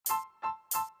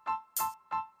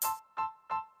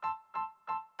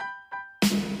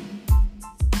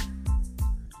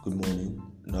Good morning.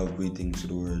 Now greetings to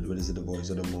the world. What is it? The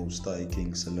voice of the Most High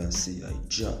King Selassie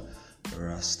Jah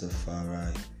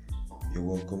Rastafari. You're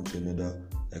welcome to another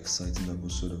exciting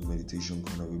episode of Meditation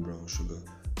Corner with Brown Sugar.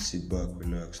 Sit back,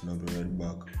 relax, now be right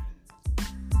back.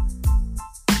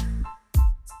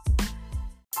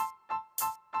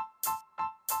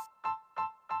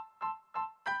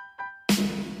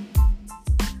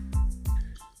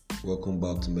 Welcome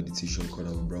back to Meditation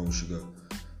Corner with Brown Sugar.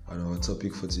 And our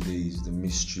topic for today is the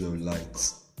mystery of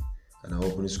light. And our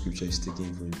opening scripture is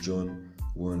taken from John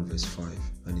 1 verse 5.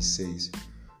 And it says,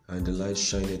 "And the light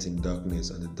shineth in darkness,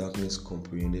 and the darkness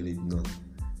comprehended it not."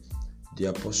 The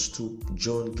Apostle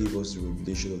John gave us the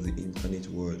revelation of the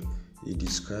incarnate Word. He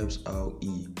describes how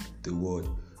he, the Word,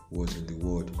 was in the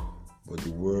Word, but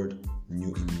the Word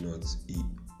knew him not. He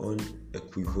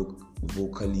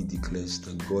unequivocally declares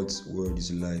that God's Word is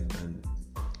life, and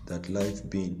that life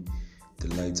being the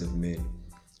light of men.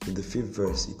 In the 5th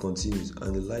verse, he continues,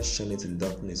 "And the light shineth in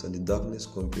darkness, and the darkness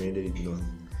comprehended it not."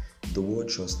 The word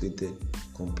translated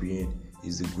comprehend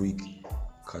is the Greek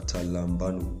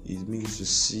katalambano. It means to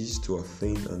seize, to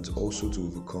attain, and also to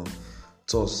overcome.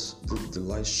 Thus, the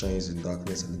light shines in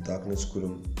darkness, and the darkness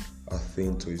couldn't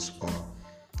attain to its power.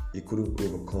 It couldn't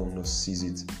overcome nor seize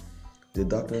it. The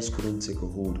darkness couldn't take a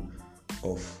hold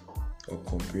of or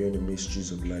comprehend the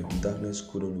mysteries of life. The darkness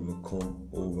couldn't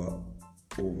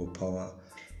overpower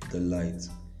the light,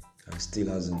 and still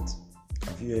hasn't.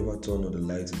 Have you ever turned on the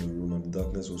light in the room and the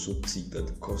darkness was so thick that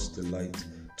it caused the light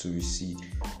to recede?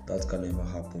 That can never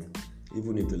happen.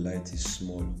 Even if the light is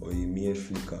small or a mere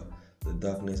flicker, the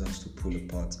darkness has to pull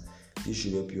apart. This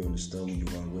should help you understand who you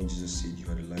are when Jesus said you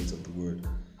are the light of the world.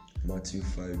 Matthew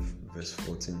 5 verse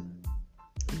 14.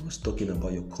 He was talking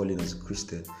about your calling as a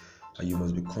Christian, and you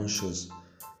must be conscious.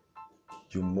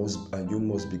 You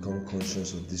must become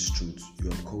conscious of this truth.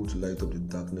 You are called to light up the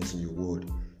darkness in your world,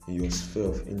 in your sphere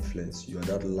of influence. You are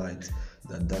that light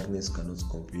that darkness cannot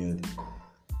comprehend.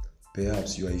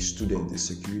 Perhaps you are a student, a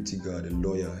security guard, a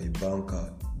lawyer, a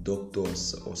banker, doctor,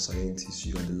 or scientist.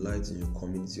 You are the light in your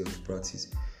community of practice.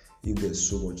 If there is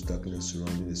so much darkness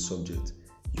surrounding the subject,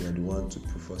 you are the one to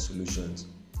prefer solutions.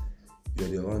 You are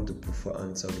the one to prefer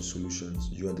answers or solutions.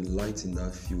 You are the light in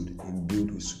that field,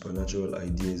 imbued with supernatural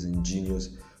ideas and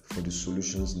genius for the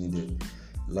solutions needed.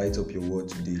 Light up your world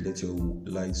today. Let your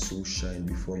light so shine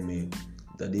before men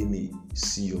that they may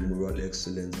see your moral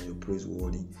excellence and your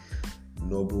praiseworthy,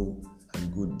 noble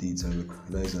and good deeds, and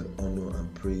recognize and honor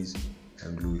and praise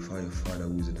and glorify your Father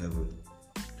who is in heaven.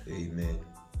 Amen.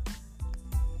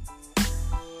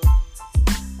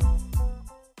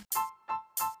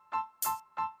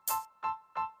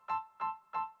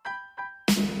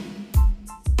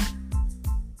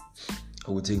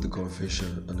 I will take the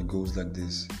confession, and it goes like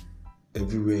this.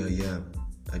 Everywhere I am,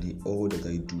 and in all that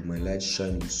I do, my light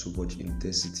shines with so much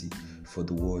intensity for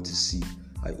the world to see.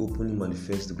 I openly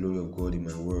manifest the glory of God in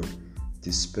my word,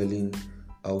 dispelling,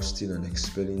 ousting, and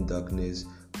expelling darkness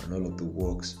and all of the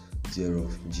works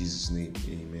thereof. In Jesus' name,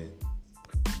 amen.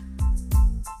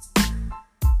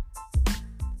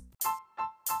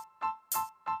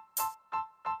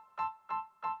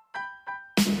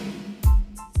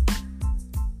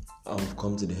 I've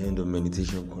come to the end of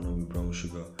Meditation Corner with Brown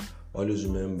Sugar. Always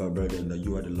remember, brethren, that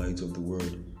you are the light of the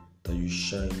world, that you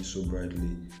shine so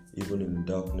brightly. Even in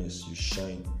darkness, you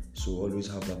shine. So always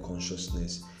have that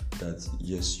consciousness that,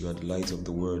 yes, you are the light of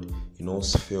the world. In all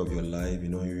sphere of your life,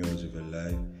 in all areas of your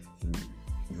life,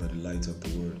 you are the light of the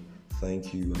world.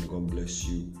 Thank you, and God bless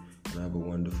you, and have a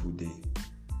wonderful day.